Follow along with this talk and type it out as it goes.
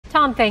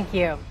Tom, thank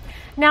you.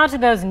 Now to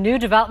those new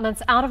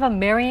developments out of a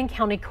Marion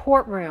County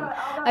courtroom.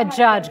 A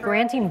judge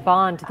granting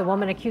bond to the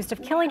woman accused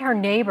of killing her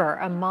neighbor,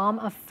 a mom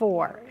of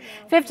 4.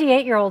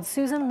 58-year-old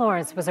Susan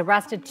Lorincz was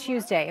arrested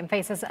Tuesday and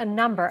faces a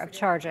number of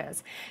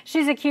charges.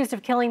 She's accused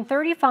of killing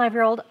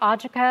 35-year-old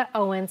Ajike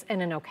Owens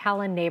in an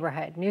Ocala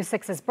neighborhood. News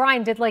 6's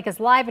Brian Didlake is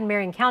live in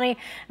Marion County.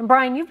 And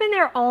Brian, you've been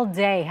there all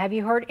day. Have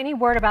you heard any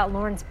word about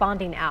Lorincz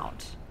bonding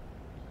out?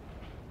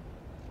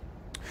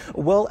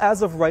 Well,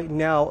 as of right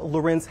now,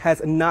 Lorincz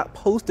has not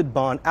posted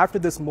bond after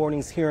this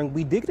morning's hearing.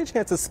 We did get a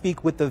chance to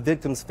speak with the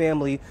victim's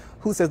family,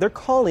 who says they're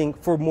calling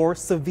for more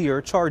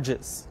severe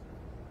charges.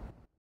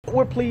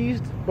 We're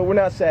pleased, but we're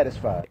not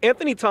satisfied.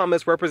 Anthony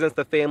Thomas represents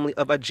the family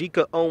of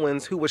Ajike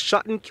Owens, who was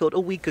shot and killed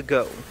a week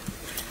ago.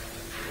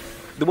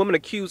 The woman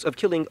accused of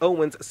killing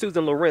Owens,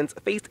 Susan Lorincz,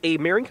 faced a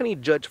Marion County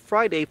judge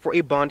Friday for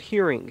a bond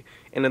hearing.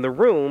 And in the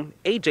room,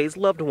 AJ's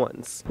loved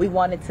ones. We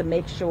wanted to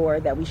make sure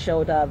that we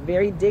showed up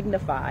very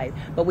dignified,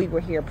 but we were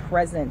here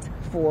present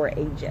for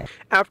AJ.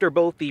 After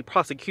both the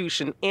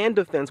prosecution and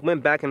defense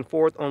went back and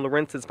forth on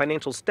Lorintz's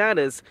financial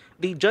status,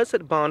 the judge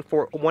set bond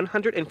for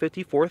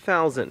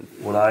 $154,000.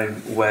 What I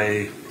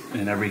weigh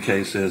in every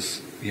case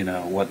is,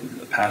 what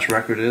the past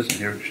record is. And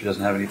here she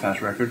doesn't have any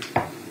past record,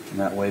 and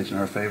that weighs in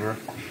her favor.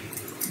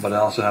 But I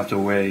also have to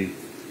weigh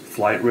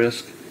flight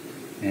risk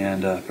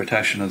and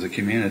protection of the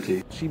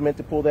community. She meant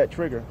to pull that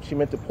trigger. She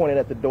meant to point it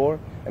at the door,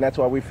 and that's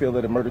why we feel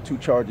that a murder 2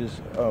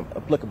 charges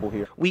applicable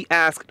here. We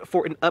asked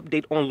for an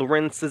update on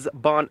Lorintz's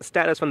bond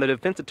status from the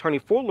defense attorney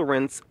for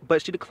Lorincz,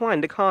 but she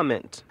declined to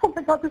comment. Oh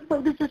my God, this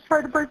lady just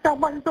tried to break down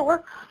my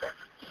door.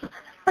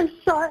 I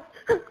shot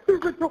through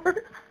the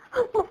door.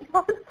 Oh my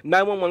God.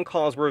 911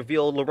 calls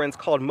revealed Lorincz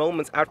called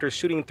moments after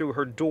shooting through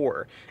her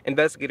door.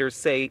 Investigators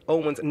say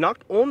Owens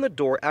knocked on the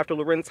door after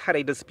Lorincz had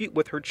a dispute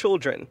with her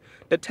children.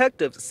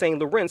 Detectives saying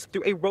Lorincz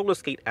threw a roller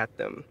skate at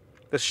them.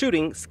 The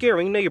shooting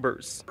scaring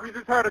neighbors. We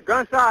just heard a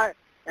gunshot,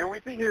 and we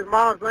think his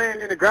mom's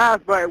laying in the grass,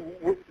 but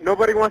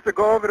nobody wants to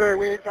go over there.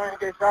 We ain't trying to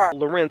get shot.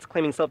 Lorincz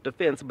claiming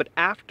self-defense, but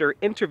after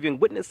interviewing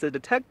witnesses,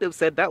 detectives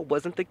said that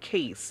wasn't the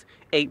case.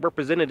 A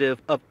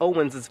representative of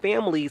Owens'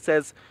 family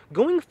says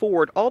going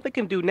forward, all they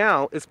can do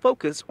now is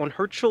focus on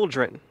her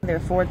children. There are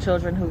 4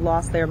 children who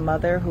lost their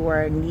mother, who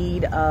are in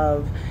need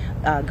of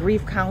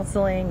grief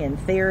counseling and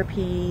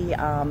therapy.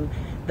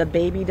 The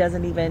baby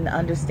doesn't even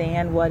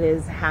understand what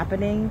is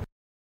happening.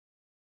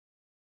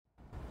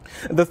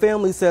 The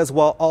family says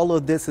while all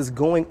of this is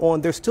going on,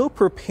 they're still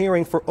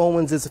preparing for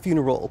Owens'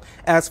 funeral.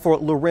 As for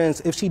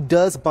Lorincz, if she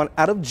does bond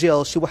out of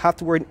jail, she will have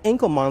to wear an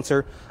ankle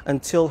monitor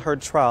until her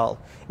trial.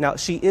 Now,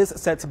 she is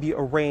set to be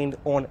arraigned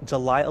on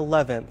July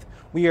 11th.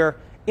 We are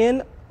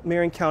in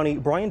Marion County.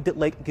 Brian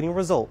Didlake getting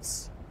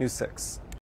results. News 6.